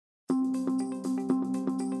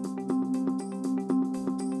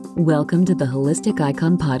Welcome to the Holistic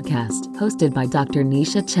Icon Podcast, hosted by Dr.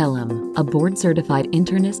 Nisha Chellam, a board-certified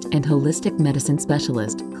internist and holistic medicine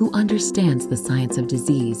specialist who understands the science of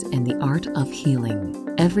disease and the art of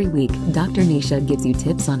healing. Every week, Dr. Nisha gives you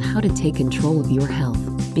tips on how to take control of your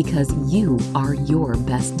health, because you are your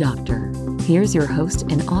best doctor. Here's your host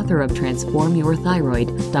and author of Transform Your Thyroid,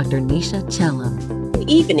 Dr. Nisha Chellam.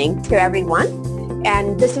 Good evening to everyone.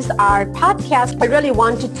 And this is our podcast. I really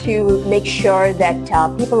wanted to make sure that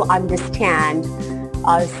people understand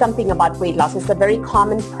something about weight loss. It's a very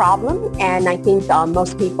common problem, and I think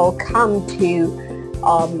most people come to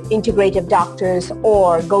integrative doctors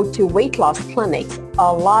or go to weight loss clinics.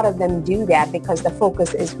 A lot of them do that because the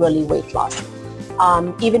focus is really weight loss.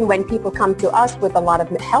 Even when people come to us with a lot of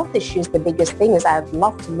health issues, the biggest thing is I'd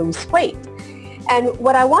love to lose weight. And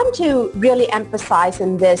what I want to really emphasize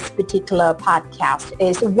in this particular podcast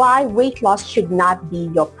is why weight loss should not be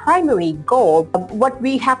your primary goal. What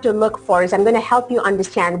we have to look for is I'm going to help you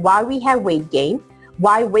understand why we have weight gain,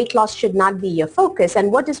 why weight loss should not be your focus,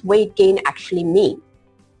 and what does weight gain actually mean.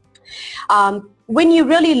 When you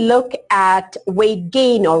really look at weight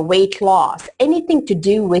gain or weight loss, anything to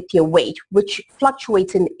do with your weight, which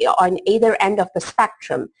fluctuates on either end of the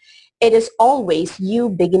spectrum, it is always you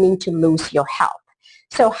beginning to lose your health.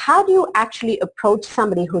 So how do you actually approach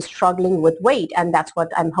somebody who's struggling with weight? And that's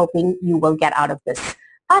what I'm hoping you will get out of this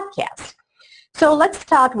podcast. So let's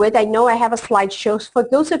start with, I know I have a slideshow. For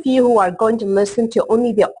those of you who are going to listen to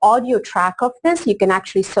only the audio track of this, you can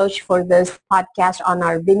actually search for this podcast on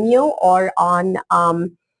our Vimeo or on our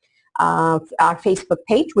Facebook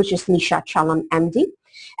page, which is Nisha Chellam MD.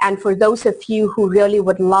 And for those of you who really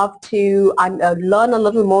would love to learn a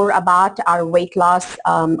little more about our weight loss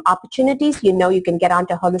opportunities, you know you can get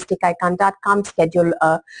onto holisticicon.com, schedule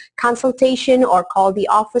a consultation, or call the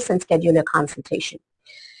office and schedule a consultation.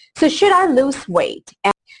 So should I lose weight?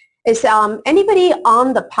 And is anybody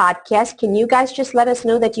on the podcast, can you guys just let us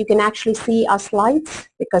know that you can actually see our slides?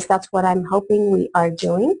 Because that's what I'm hoping we are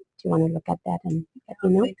doing. Do you want to look at that and let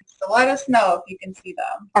me know? So let us know if you can see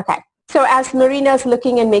them. Okay. So as Marina's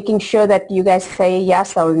looking and making sure that you guys say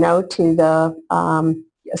yes or no to the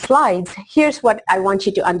slides, here's what I want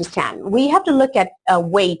you to understand. We have to look at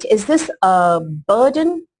weight. Is this a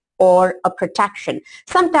burden or a protection?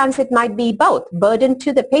 Sometimes it might be both, burden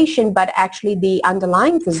to the patient, but actually the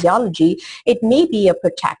underlying physiology, it may be a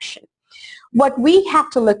protection. What we have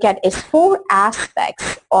to look at is 4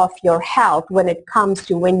 aspects of your health when it comes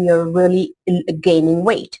to when you're really gaining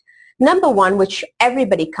weight. Number 1, which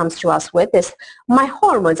everybody comes to us with, is my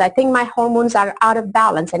hormones. I think my hormones are out of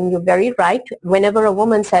balance. And you're very right. Whenever a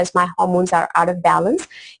woman says my hormones are out of balance,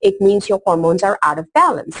 it means your hormones are out of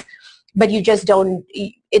balance. But you just don't,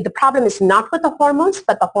 the problem is not with the hormones,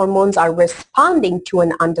 but the hormones are responding to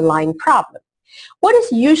an underlying problem. What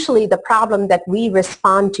is usually the problem that we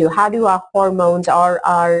respond to? How do our hormones or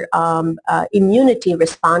our immunity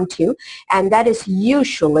respond to? And that is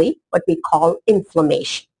usually what we call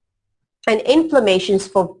inflammation. And inflammation is,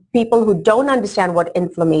 for people who don't understand what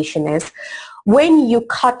inflammation is, when you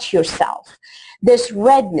cut yourself, there's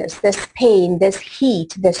redness, there's pain, there's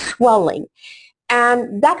heat, there's swelling.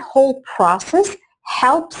 And that whole process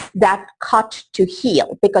helps that cut to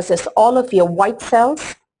heal because it's all of your white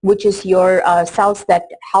cells, which is your cells that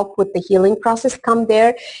help with the healing process, come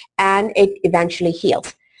there, and it eventually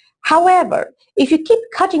heals. However, if you keep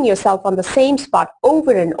cutting yourself on the same spot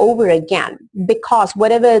over and over again, because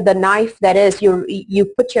whatever the knife that is, you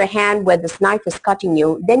put your hand where this knife is cutting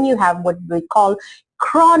you, then you have what we call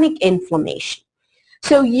chronic inflammation.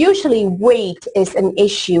 So usually weight is an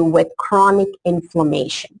issue with chronic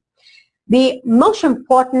inflammation. The most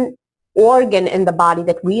important organ in the body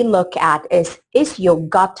that we look at is your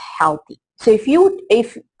gut healthy? So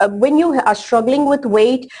when you are struggling with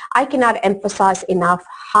weight, I cannot emphasize enough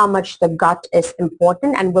how much the gut is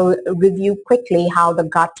important, and we'll review quickly how the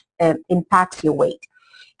gut impacts your weight.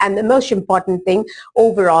 And the most important thing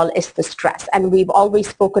overall is the stress. And we've always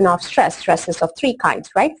spoken of stress. Stress is of 3 kinds,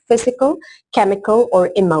 right? Physical, chemical, or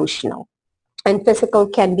emotional. And physical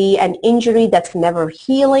can be an injury that's never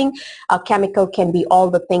healing. Chemical can be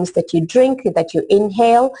all the things that you drink, that you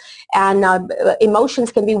inhale. And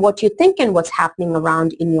emotions can be what you think and what's happening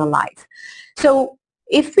around in your life. So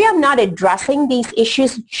if we are not addressing these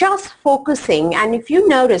issues, just focusing, and if you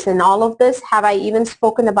notice in all of this, have I even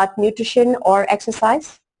spoken about nutrition or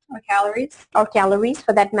exercise? Or calories. Or calories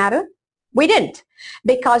for that matter? We didn't.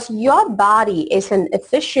 Because your body is an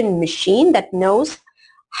efficient machine that knows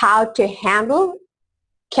how to handle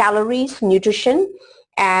calories, nutrition,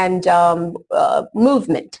 and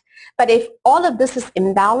movement. But if all of this is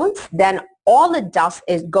imbalanced, then all it does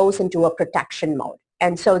is goes into a protection mode.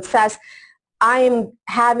 And so it says, I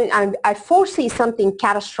foresee something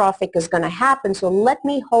catastrophic is going to happen, so let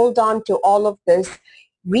me hold on to all of this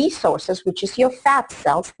resources, which is your fat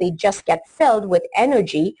cells. They just get filled with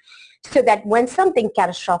energy so that when something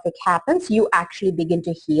catastrophic happens, you actually begin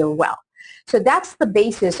to heal well. So that's the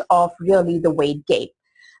basis of really the weight gain.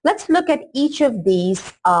 Let's look at each of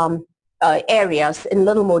these areas in a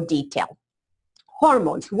little more detail.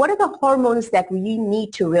 Hormones. What are the hormones that we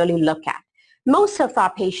need to really look at? Most of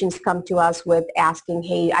our patients come to us with asking,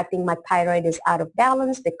 hey, I think my thyroid is out of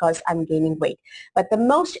balance because I'm gaining weight. But the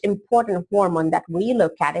most important hormone that we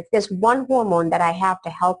look at, if there's one hormone that I have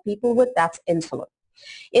to help people with, that's insulin.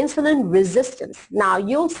 Insulin resistance. Now,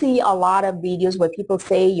 you'll see a lot of videos where people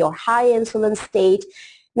say you're high insulin state.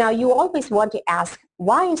 Now, you always want to ask,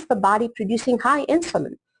 why is the body producing high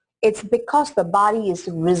insulin? It's because the body is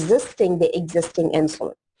resisting the existing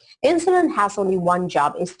insulin. Insulin has only one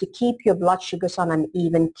job, is to keep your blood sugars on an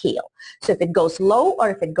even keel. So if it goes low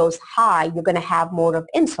or if it goes high, you're going to have more of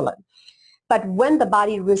insulin. But when the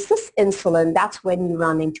body resists insulin, that's when you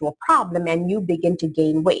run into a problem and you begin to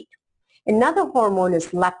gain weight. Another hormone is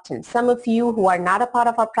leptin. Some of you who are not a part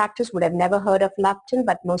of our practice would have never heard of leptin,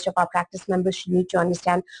 but most of our practice members should need to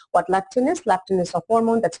understand what leptin is. Leptin is a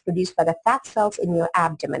hormone that's produced by the fat cells in your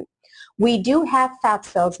abdomen. We do have fat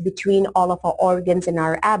cells between all of our organs in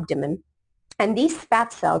our abdomen, and these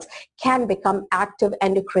fat cells can become active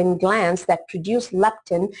endocrine glands that produce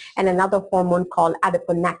leptin and another hormone called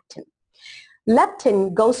adiponectin.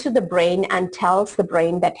 Leptin goes to the brain and tells the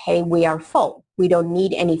brain that, hey, we are full. We don't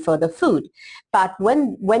need any further food. But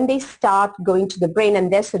when they start going to the brain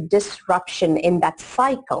and there's a disruption in that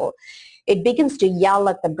cycle, it begins to yell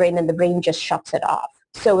at the brain and the brain just shuts it off.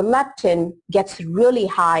 So leptin gets really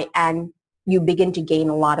high and you begin to gain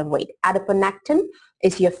a lot of weight. Adiponectin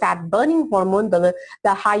is your fat burning hormone. The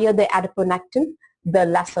higher the adiponectin, the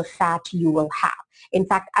lesser fat you will have. In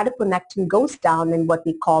fact, adiponectin goes down in what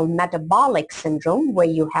we call metabolic syndrome, where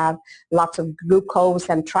you have lots of glucose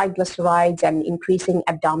and triglycerides and increasing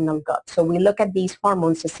abdominal gut. So we look at these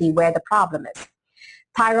hormones to see where the problem is.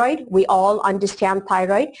 Thyroid, we all understand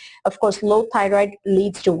thyroid. Of course, low thyroid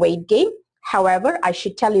leads to weight gain. However, I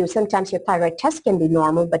should tell you, sometimes your thyroid test can be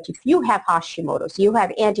normal, but if you have Hashimoto's, you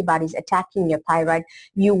have antibodies attacking your thyroid,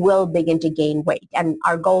 you will begin to gain weight. And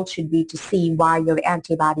our goal should be to see why your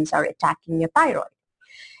antibodies are attacking your thyroid.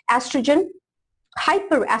 Estrogen,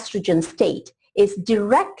 hyperestrogen state is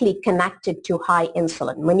directly connected to high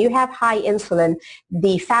insulin. When you have high insulin,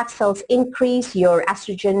 the fat cells increase, your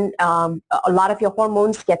estrogen, a lot of your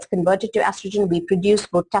hormones gets converted to estrogen. We produce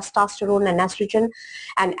both testosterone and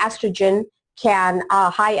estrogen can,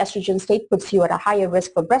 high estrogen state puts you at a higher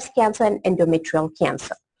risk for breast cancer and endometrial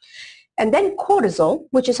cancer. And then cortisol,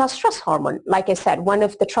 which is our stress hormone. Like I said, one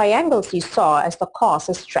of the triangles you saw as the cause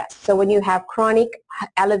is stress. So when you have chronic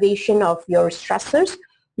elevation of your stressors,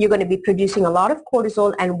 you're going to be producing a lot of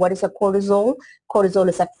cortisol. And what is a cortisol? Cortisol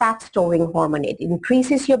is a fat storing hormone. It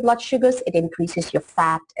increases your blood sugars. It increases your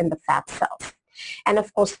fat in the fat cells. And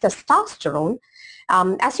of course, testosterone.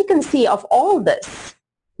 As you can see, of all this,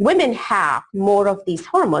 women have more of these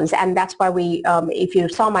hormones, and that's why we, if you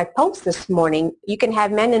saw my post this morning, you can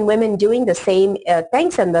have men and women doing the same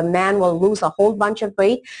things, and the man will lose a whole bunch of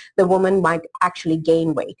weight. The woman might actually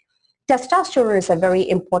gain weight. Testosterone is a very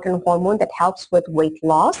important hormone that helps with weight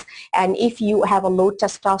loss, and if you have a low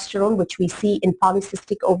testosterone, which we see in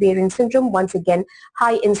polycystic ovarian syndrome, once again,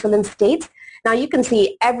 high insulin states. Now you can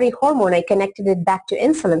see every hormone, I connected it back to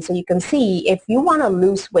insulin, so you can see if you want to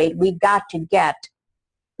lose weight, we got to get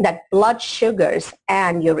that blood sugars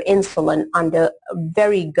and your insulin under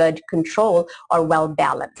very good control or well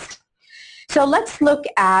balanced. So let's look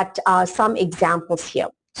at some examples here.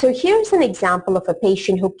 So here's an example of a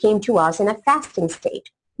patient who came to us in a fasting state.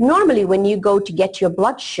 Normally when you go to get your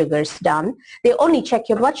blood sugars done, they only check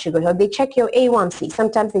your blood sugar or they check your A1C.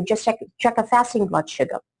 Sometimes they just check a fasting blood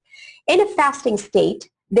sugar. In a fasting state,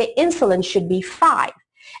 the insulin should be 5.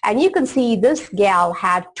 And you can see this gal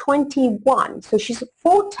had 21, so she's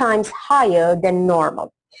 4 times higher than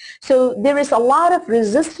normal. So there is a lot of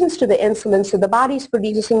resistance to the insulin, so the body is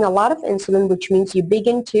producing a lot of insulin, which means you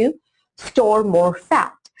begin to store more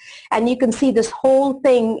fat. And you can see this whole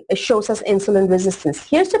thing shows us insulin resistance.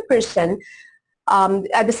 Here's a person,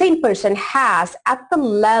 the same person has at the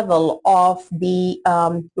level of the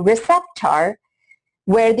receptor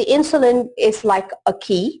where the insulin is like a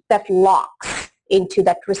key that locks into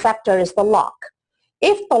that receptor is the lock.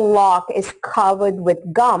 If the lock is covered with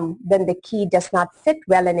gum, then the key does not fit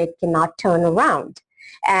well and it cannot turn around.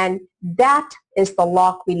 And that is the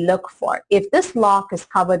lock we look for. If this lock is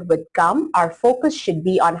covered with gum, our focus should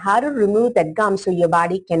be on how to remove that gum so your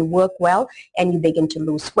body can work well and you begin to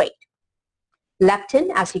lose weight.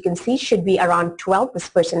 Leptin, as you can see, should be around 12. This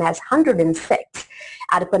person has 106.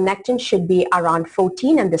 Adiponectin should be around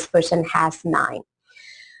 14, and this person has 9.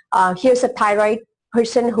 Here's a thyroid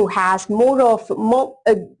person who has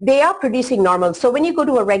they are producing normal. So when you go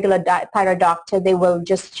to a regular thyroid doctor, they will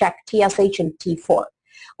just check TSH and T4.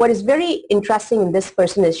 What is very interesting in this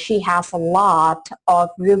person is she has a lot of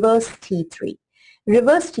reverse T3.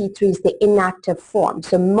 Reverse T3 is the inactive form.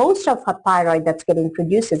 So most of her thyroid that's getting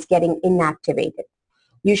produced is getting inactivated.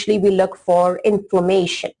 Usually we look for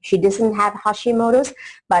inflammation. She doesn't have Hashimoto's,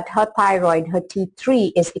 but her thyroid, her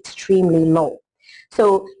T3 is extremely low.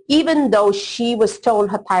 So even though she was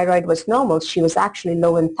told her thyroid was normal, she was actually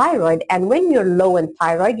low in thyroid. And when you're low in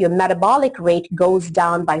thyroid, your metabolic rate goes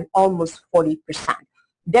down by almost 40%.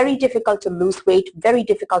 Very difficult to lose weight, very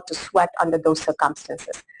difficult to sweat under those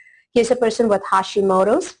circumstances. Here's a person with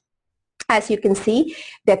Hashimoto's. As you can see,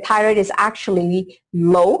 their thyroid is actually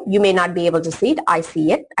low. You may not be able to see it. I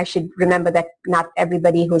see it. I should remember that not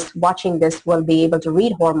everybody who's watching this will be able to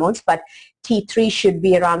read hormones, but T3 should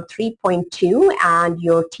be around 3.2 and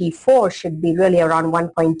your T4 should be really around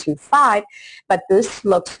 1.25. But this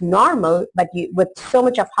looks normal, but with so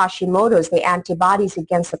much of Hashimoto's, the antibodies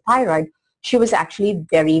against the thyroid, she was actually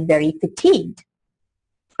very, very fatigued.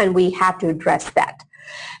 And we have to address that.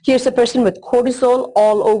 Here's a person with cortisol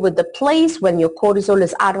all over the place. When your cortisol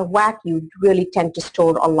is out of whack, you really tend to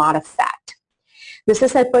store a lot of fat. This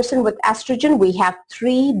is a person with estrogen. We have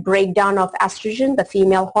 3 breakdown of estrogen, the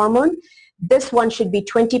female hormone. This one should be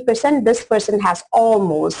 20%. This person has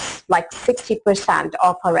almost like 60%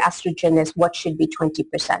 of her estrogen is what should be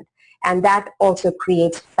 20%. And that also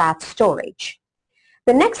creates fat storage.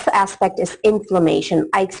 The next aspect is inflammation.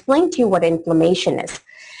 I explained to you what inflammation is.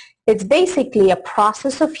 It's basically a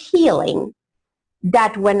process of healing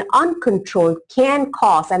that when uncontrolled can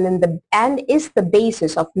cause and is the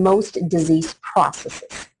basis of most disease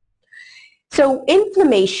processes. So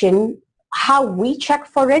inflammation, how we check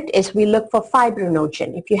for it is we look for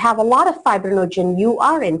fibrinogen. If you have a lot of fibrinogen, you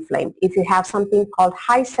are inflamed. If you have something called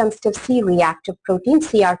high sensitive C-reactive protein,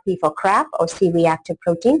 CRP for crap or C-reactive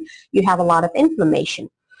protein, you have a lot of inflammation.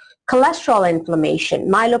 Cholesterol inflammation.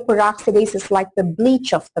 Myeloperoxidase is like the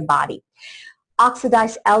bleach of the body.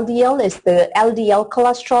 Oxidized LDL is the LDL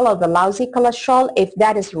cholesterol or the lousy cholesterol. If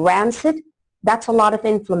that is rancid, that's a lot of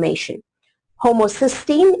inflammation.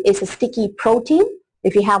 Homocysteine is a sticky protein.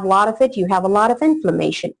 If you have a lot of it, you have a lot of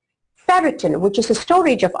inflammation. Ferritin, which is a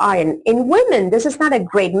storage of iron. In women, this is not a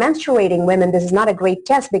great, menstruating women, this is not a great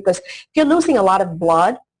test because if you're losing a lot of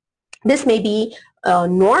blood, this may be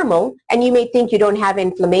normal and you may think you don't have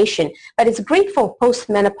inflammation, but it's great for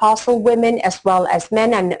postmenopausal women as well as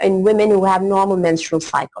men and women who have normal menstrual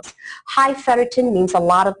cycles. High ferritin means a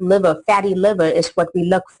lot of liver, fatty liver is what we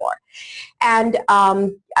look for. And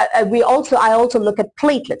I also look at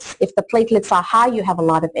platelets. If the platelets are high, you have a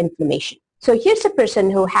lot of inflammation. So here's a person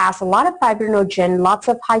who has a lot of fibrinogen, lots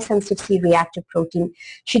of high-sensitive C-reactive protein.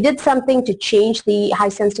 She did something to change the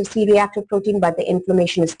high-sensitive C-reactive protein, but the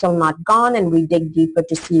inflammation is still not gone, and we dig deeper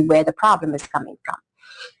to see where the problem is coming from.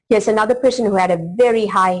 Here's another person who had a very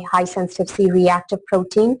high-sensitive C-reactive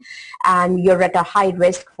protein, and you're at a high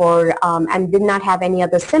risk for, and did not have any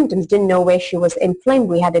other symptoms, didn't know where she was inflamed.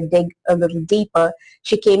 We had to dig a little deeper.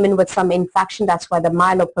 She came in with some infection. That's why the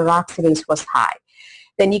myeloperoxidase was high.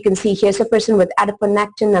 Then you can see here's a person with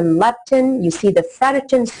adiponectin and leptin. You see the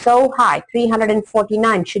ferritin so high,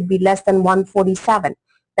 349, should be less than 147.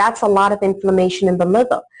 That's a lot of inflammation in the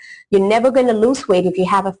liver. You're never going to lose weight if you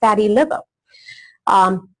have a fatty liver.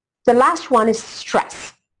 The last one is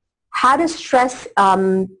stress. How does stress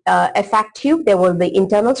affect you? There will be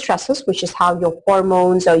internal stresses, which is how your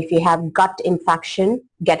hormones, or if you have gut infection,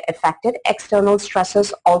 get affected. External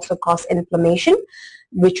stresses also cause inflammation,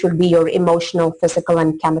 which will be your emotional, physical,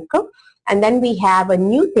 and chemical. And then we have a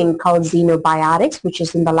new thing called xenobiotics, which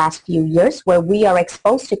is in the last few years, where we are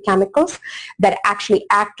exposed to chemicals that actually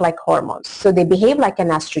act like hormones. So they behave like an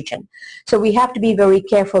estrogen. So we have to be very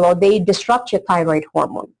careful, or they disrupt your thyroid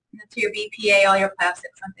hormone. That's your BPA, all your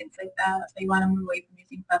plastics and things like that. So you want to move away from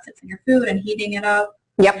using plastics in your food and heating it up.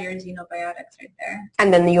 Yep. Your xenobiotics right there.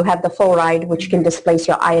 And then you have the fluoride, which can displace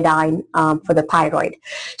your iodine for the thyroid.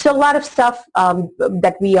 So a lot of stuff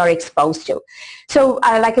that we are exposed to. So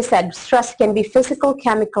like I said, stress can be physical,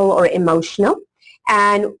 chemical, or emotional.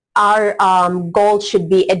 And our goal should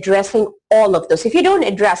be addressing all of those. If you don't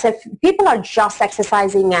address, if people are just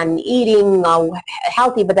exercising and eating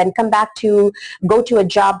healthy, but then come back to go to a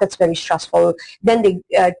job that's very stressful, then they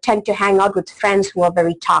tend to hang out with friends who are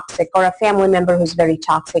very toxic or a family member who's very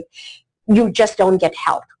toxic, you just don't get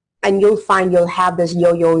help. And you'll find you'll have this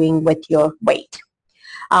yo-yoing with your weight.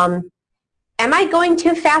 Am I going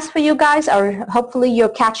too fast for you guys, or hopefully you're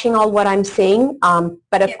catching all what I'm saying?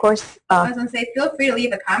 But of course... I was going to say, feel free to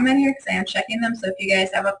leave a comment here because I am checking them. So if you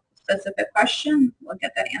guys have a specific question, we'll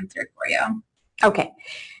get that answered for you. Okay.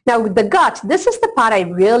 Now, the gut, this is the part I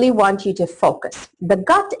really want you to focus. The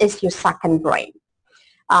gut is your second brain.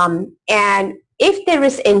 And if there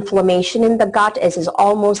is inflammation in the gut, it is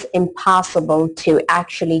almost impossible to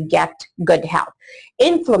actually get good health.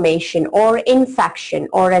 Inflammation or infection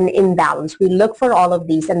or an imbalance, we look for all of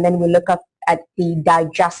these, and then we look up at the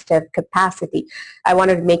digestive capacity. I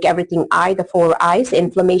wanted to make everything I, the 4 I's: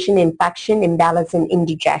 inflammation, infection, imbalance, and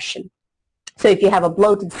indigestion. So if you have a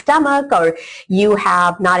bloated stomach or you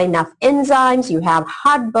have not enough enzymes, you have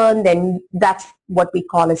heartburn, then that's what we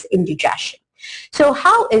call as indigestion. So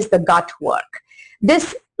how is the gut work?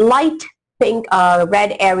 This light pink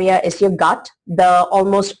red area is your gut. The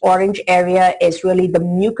almost orange area is really the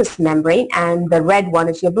mucous membrane, and the red one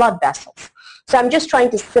is your blood vessels. So I'm just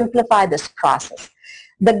trying to simplify this process.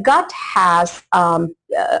 The gut has a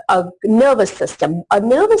nervous system. A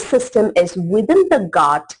nervous system is within the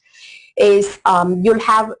gut. Is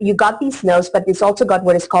you got these nerves, but it's also got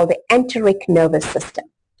what is called the enteric nervous system.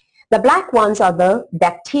 The black ones are the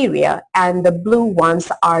bacteria, and the blue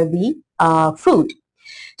ones are the food.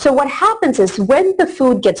 So what happens is when the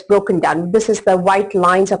food gets broken down, this is the white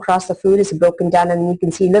lines across the food is broken down, and you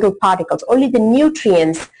can see little particles. Only the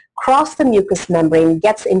nutrients cross the mucous membrane,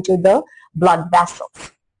 gets into the blood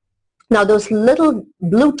vessels. Now those little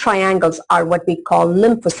blue triangles are what we call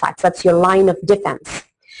lymphocytes. That's your line of defense.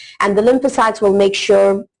 And the lymphocytes will make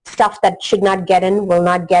sure stuff that should not get in will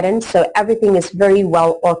not get in, so everything is very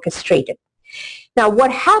well orchestrated. Now,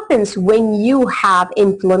 what happens when you have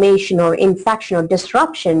inflammation or infection or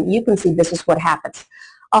disruption, you can see this is what happens.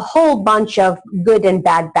 A whole bunch of good and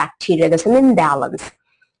bad bacteria, there's an imbalance.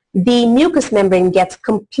 The mucous membrane gets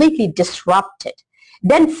completely disrupted.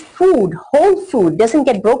 Then food, whole food, doesn't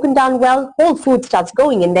get broken down well, whole food starts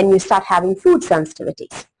going, and then you start having food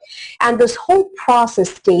sensitivities. And this whole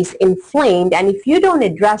process stays inflamed, and if you don't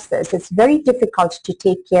address this, it's very difficult to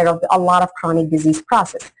take care of a lot of chronic disease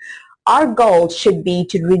process. Our goal should be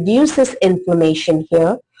to reduce this inflammation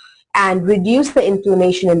here and reduce the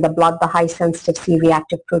inflammation in the blood, the high sensitive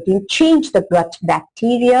C-reactive protein, change the gut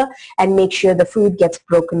bacteria, and make sure the food gets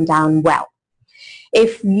broken down well.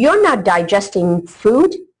 If you're not digesting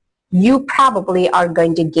food, you probably are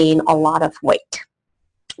going to gain a lot of weight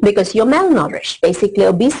because you're malnourished. Basically,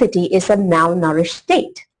 obesity is a malnourished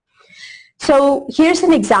state. So here's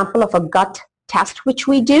an example of a gut test which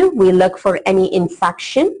we do. We look for any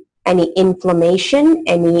infection, any inflammation,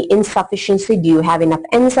 any insufficiency. Do you have enough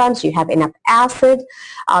enzymes? Do you have enough acid?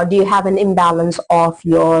 Do you have an imbalance of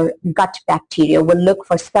your gut bacteria? We'll look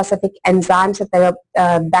for specific enzymes that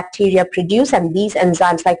the bacteria produce, and these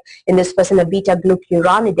enzymes, like in this person, a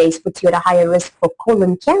beta-glucuronidase, puts you at a higher risk for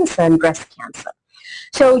colon cancer and breast cancer.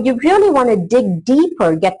 So you really want to dig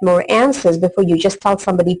deeper, get more answers before you just tell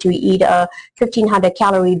somebody to eat a 1,500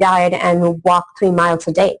 calorie diet and walk 3 miles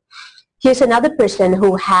a day. Here's another person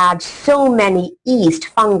who had so many yeast,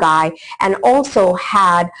 fungi, and also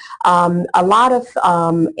had a lot of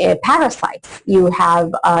parasites. You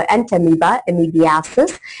have entamoeba,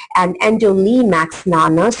 amoebiasis, and endolimax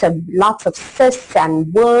nana, so lots of cysts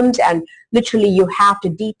and worms, and literally you have to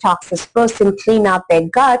detox this person, clean out their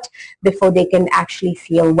gut before they can actually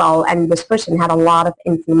feel well, and this person had a lot of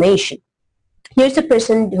inflammation. Here's a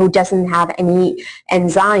person who doesn't have any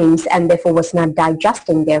enzymes and therefore was not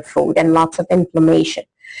digesting their food, and lots of inflammation.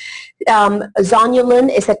 Zonulin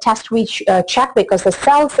is a test we check because the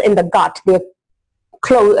cells in the gut,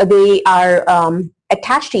 they are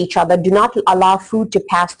attached to each other, do not allow food to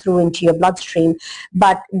pass through into your bloodstream,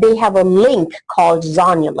 but they have a link called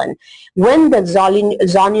zonulin. When the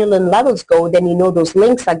zonulin levels go, then you know those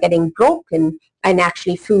links are getting broken, and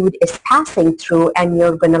actually food is passing through, and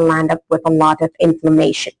you're going to land up with a lot of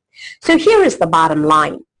inflammation. So here is the bottom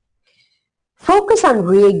line. Focus on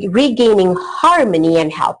regaining harmony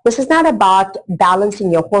and health. This is not about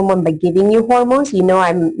balancing your hormone by giving you hormones. You know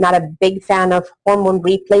I'm not a big fan of hormone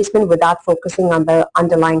replacement without focusing on the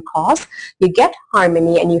underlying cause. You get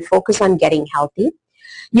harmony and you focus on getting healthy.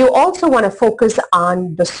 You also want to focus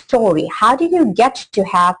on the story. How did you get to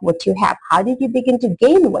have what you have? How did you begin to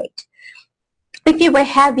gain weight? If you were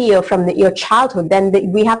heavier from your childhood, then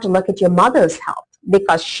we have to look at your mother's health,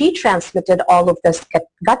 because she transmitted all of this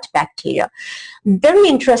gut bacteria. Very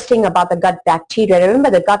interesting about the gut bacteria.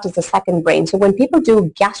 Remember, the gut is the second brain. So when people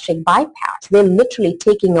do gastric bypass, they're literally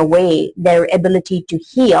taking away their ability to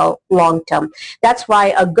heal long term. That's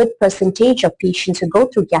why a good percentage of patients who go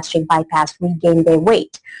through gastric bypass regain their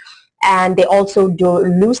weight. And they also do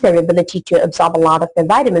lose their ability to absorb a lot of their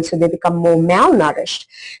vitamins, so they become more malnourished.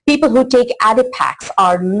 People who take Adipex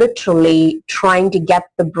are literally trying to get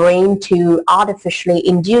the brain to artificially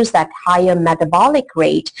induce that higher metabolic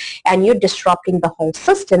rate, and you're disrupting the whole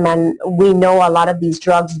system. And we know a lot of these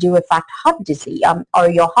drugs do affect heart disease or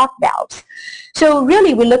your heart valves. So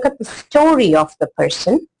really, we look at the story of the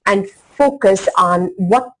person and focus on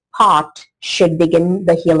what part should begin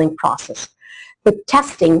the healing process. The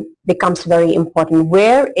testing becomes very important.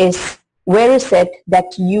 Where is it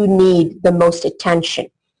that you need the most attention?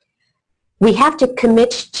 We have to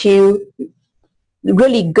commit to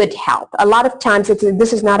really good health. A lot of times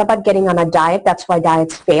this is not about getting on a diet. That's why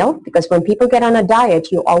diets fail, because when people get on a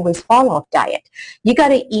diet, you always fall off diet. You got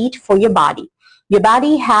to eat for your body. Your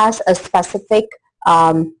body has a specific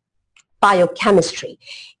biochemistry.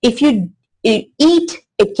 If you eat,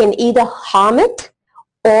 it can either harm it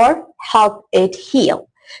or help it heal.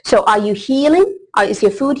 So are you healing? Is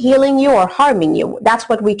your food healing you or harming you? That's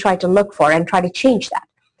what we try to look for and try to change that.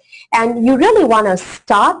 And you really want to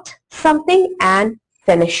start something and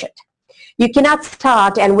finish it. You cannot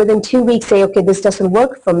start and within 2 weeks say, okay, this doesn't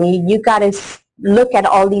work for me. You got to look at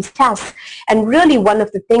all these tests. And really one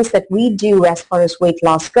of the things that we do as far as weight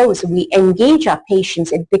loss goes, we engage our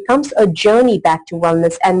patients. It becomes a journey back to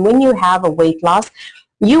wellness. And when you have a weight loss,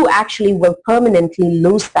 you actually will permanently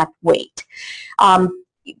lose that weight.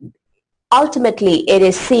 Ultimately, it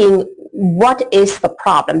is seeing what is the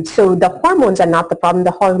problem. So the hormones are not the problem.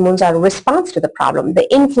 The hormones are a response to the problem. The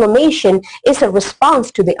inflammation is a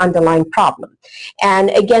response to the underlying problem.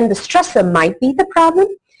 And again, the stressor might be the problem.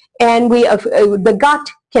 And the gut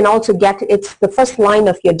can also it's the first line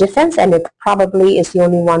of your defense, and it probably is the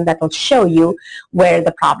only one that will show you where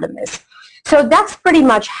the problem is. So that's pretty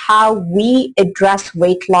much how we address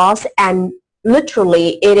weight loss, and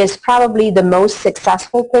literally it is probably the most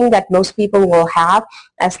successful thing that most people will have,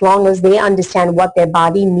 as long as they understand what their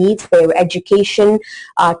body needs. Their education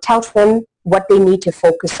tells them what they need to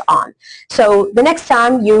focus on. So the next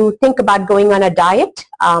time you think about going on a diet,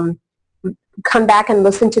 come back and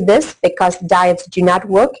listen to this, because diets do not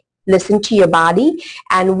work. Listen to your body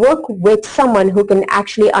and work with someone who can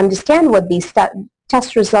actually understand what these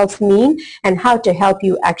test results mean and how to help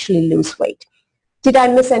you actually lose weight. Did I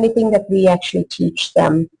miss anything that we actually teach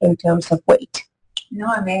them in terms of weight? No,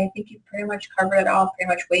 I mean, I think you pretty much covered it all. Pretty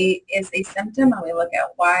much weight is a symptom, and we look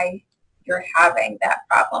at why you're having that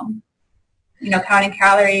problem. You know, counting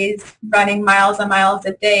calories, running miles and miles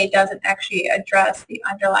a day doesn't actually address the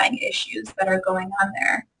underlying issues that are going on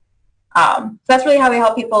there. So that's really how we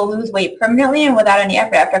help people lose weight permanently and without any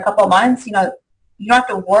effort. After a couple of months, you know, you don't have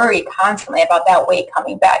to worry constantly about that weight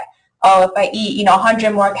coming back. Oh, if I eat,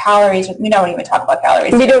 100 more calories, we don't even talk about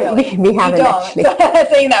calories. We don't. We haven't actually.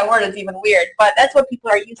 Saying that word is even weird, but that's what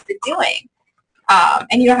people are used to doing.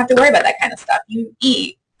 And you don't have to worry about that kind of stuff. You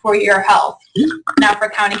eat for your health, not for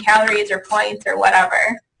counting calories or points or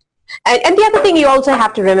whatever. And the other thing you also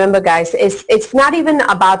have to remember, guys, is it's not even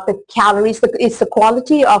about the calories, it's the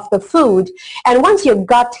quality of the food. And once your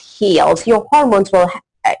gut heals, your hormones will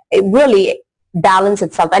really balance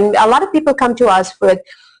itself. And a lot of people come to us with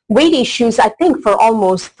weight issues, I think, for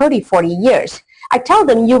almost 30, 40 years. I tell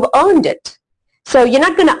them, you've earned it. So you're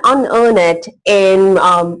not going to unearn it in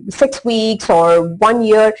 6 weeks or 1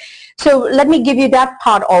 year. So let me give you that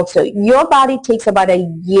part also. Your body takes about a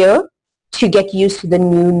year to get used to the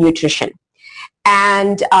new nutrition.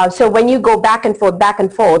 And so when you go back and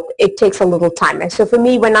forth, it takes a little time. And so for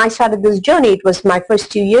me, when I started this journey, it was my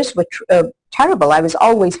first 2 years were terrible. I was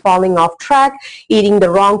always falling off track, eating the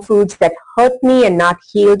wrong foods that hurt me and not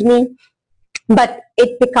healed me. But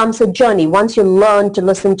it becomes a journey. Once you learn to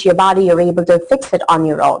listen to your body, you're able to fix it on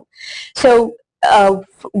your own. So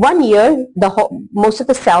 1 year, most of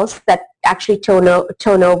the cells that actually turn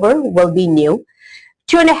over will be new.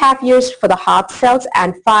 2.5 years for the heart cells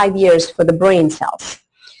and 5 years for the brain cells.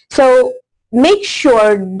 So make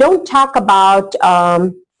sure, don't talk about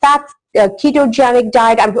ketogenic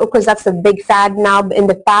diet, because that's a big fad now. In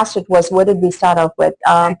the past, it was, what did we start off with?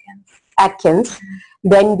 Atkins.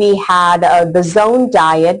 Then we had the Zone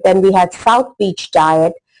diet. Then we had South Beach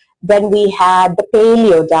diet. Then we had the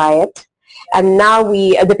Paleo diet. And now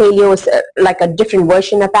the paleo is like a different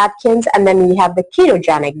version of Atkins. And then we have the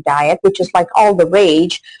ketogenic diet, which is like all the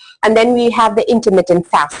rage. And then we have the intermittent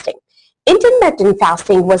fasting. Intermittent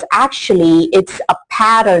fasting was actually, it's a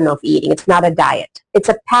pattern of eating. It's not a diet. It's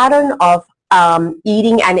a pattern of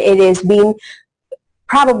eating, and it has been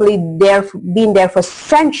been there for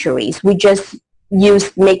centuries. We just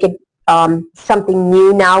make it something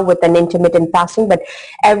new now with an intermittent fasting, but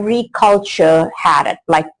every culture had it.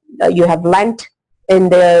 Like you have Lent in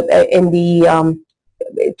the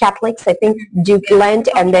Catholics, I think, do Lent,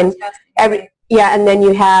 and then and then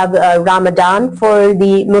you have Ramadan for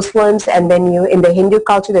the Muslims, and then in the Hindu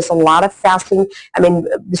culture, there's a lot of fasting. I mean,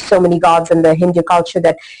 there's so many gods in the Hindu culture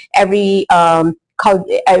that every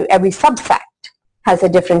subsect has a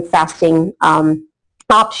different fasting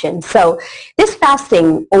option. So this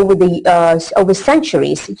fasting over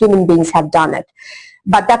centuries, human beings have done it,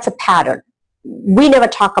 but that's a pattern. We never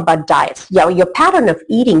talk about diets. Yeah, your pattern of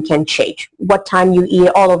eating can change. What time you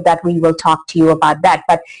eat, all of that, we will talk to you about that.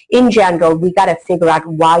 But in general, we got to figure out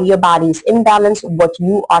why your body is imbalanced, what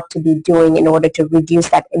you ought to be doing in order to reduce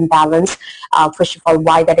that imbalance. First of all,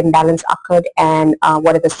 why that imbalance occurred, and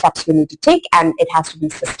what are the steps you need to take, and it has to be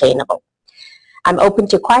sustainable. I'm open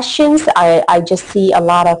to questions. I just see a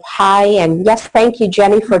lot of hi, and yes, thank you,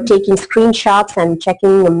 Jenny, for taking screenshots and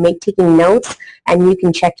taking notes, and you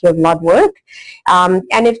can check your blood work.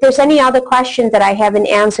 And if there's any other questions that I haven't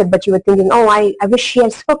answered, but you were thinking, oh, I wish she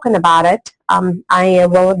had spoken about it, I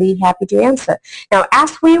will be happy to answer. Now,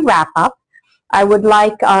 as we wrap up, I would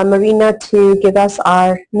like Marina to give us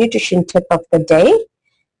our nutrition tip of the day.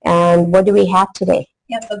 And what do we have today?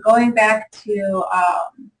 Yeah, so going back to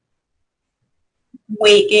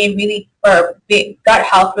weight gain gut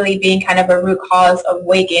health really being kind of a root cause of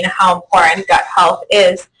weight gain, how important gut health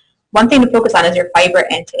is. One thing to focus on is your fiber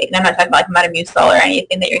intake. And I'm not talking about like Metamucil or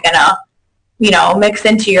anything that you're gonna, mix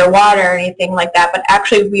into your water or anything like that, but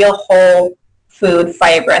actually real whole food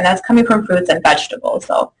fiber, and that's coming from fruits and vegetables.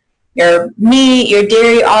 So your meat, your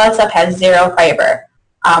dairy, all that stuff has zero fiber.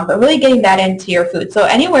 But really getting that into your food. So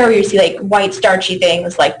anywhere where you see like white starchy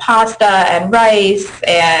things like pasta and rice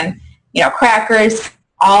and crackers,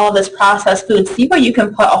 all of this processed food, see where you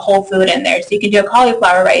can put a whole food in there. So you can do a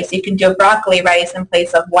cauliflower rice, you can do a broccoli rice in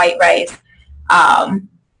place of white rice,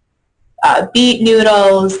 beet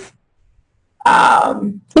noodles,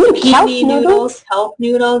 kiwi noodles, kelp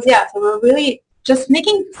noodles. Yeah, so we're really just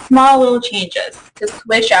making small little changes to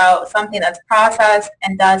switch out something that's processed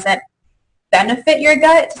and doesn't benefit your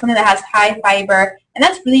gut to something that has high fiber. And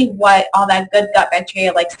that's really what all that good gut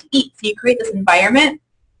bacteria likes to eat. So you create this environment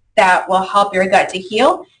that will help your gut to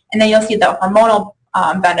heal, and then you'll see the hormonal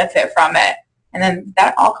benefit from it. And then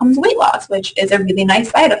that all comes weight loss, which is a really nice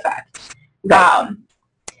side effect. Right.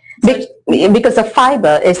 Because the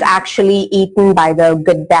fiber is actually eaten by the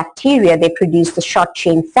good bacteria. They produce the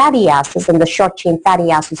short-chain fatty acids, and the short-chain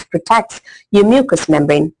fatty acids protects your mucous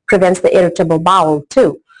membrane, prevents the irritable bowel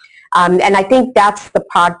too. And I think that's the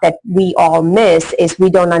part that we all miss, is we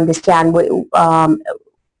don't understand.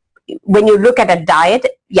 When you look at a diet,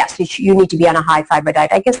 yes, you need to be on a high fiber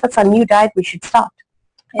diet. I guess that's a new diet we should start.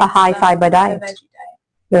 A high fiber diet.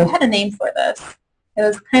 Yeah. I had a name for this. It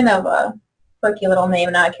was kind of a quirky little name,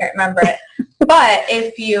 now I can't remember it. But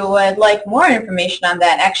if you would like more information on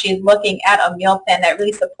that, actually looking at a meal plan that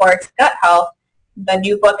really supports gut health, the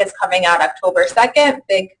new book is coming out October 2nd,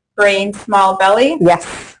 Big Brain, Small Belly.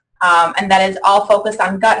 Yes. And that is all focused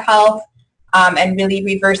on gut health and really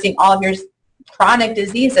reversing all of your chronic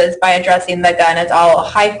diseases by addressing the gut. And it's all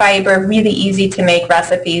high fiber, really easy to make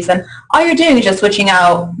recipes. And all you're doing is just switching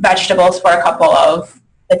out vegetables for a couple of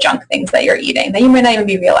the junk things that you're eating that you might not even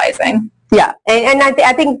be realizing. Yeah. And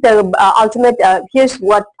I think the ultimate, here's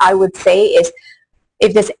what I would say is,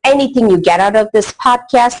 if there's anything you get out of this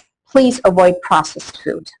podcast, please avoid processed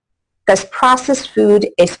food, because processed food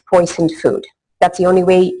is poisoned food. That's the only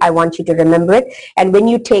way I want you to remember it. And when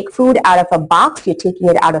you take food out of a box, you're taking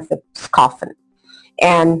it out of its coffin.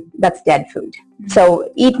 And that's dead food.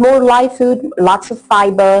 So eat more live food, lots of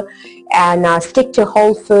fiber, and stick to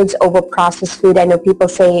whole foods over processed food. I know people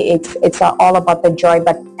say it's all about the joy,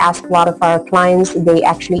 but ask a lot of our clients. They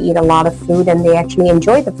actually eat a lot of food, and they actually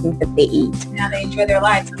enjoy the food that they eat. Yeah, they enjoy their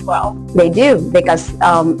lives as well. They do, because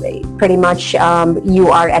pretty much you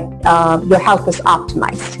are at your health is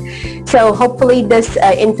optimized. So hopefully this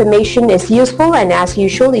information is useful, and as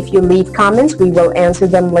usual, if you leave comments, we will answer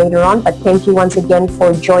them later on. But thank you once again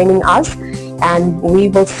for joining us. And we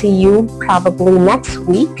will see you probably next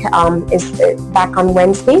week, is back on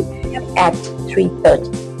Wednesday at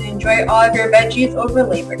 3:30. Enjoy all of your veggies over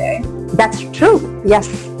Labor Day. That's true. Yes.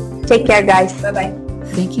 Take care, guys. Bye-bye.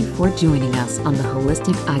 Thank you for joining us on the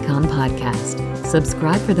Holistic Icon Podcast.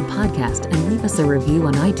 Subscribe for the podcast and leave us a review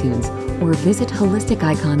on iTunes or visit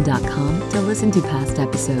holisticicon.com to listen to past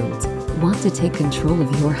episodes. Want to take control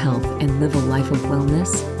of your health and live a life of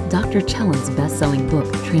wellness? Dr. Chellam's best-selling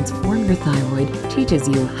book, Transform Your Thyroid, teaches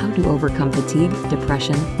you how to overcome fatigue,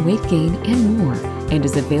 depression, weight gain, and more, and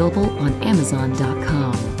is available on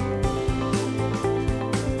Amazon.com.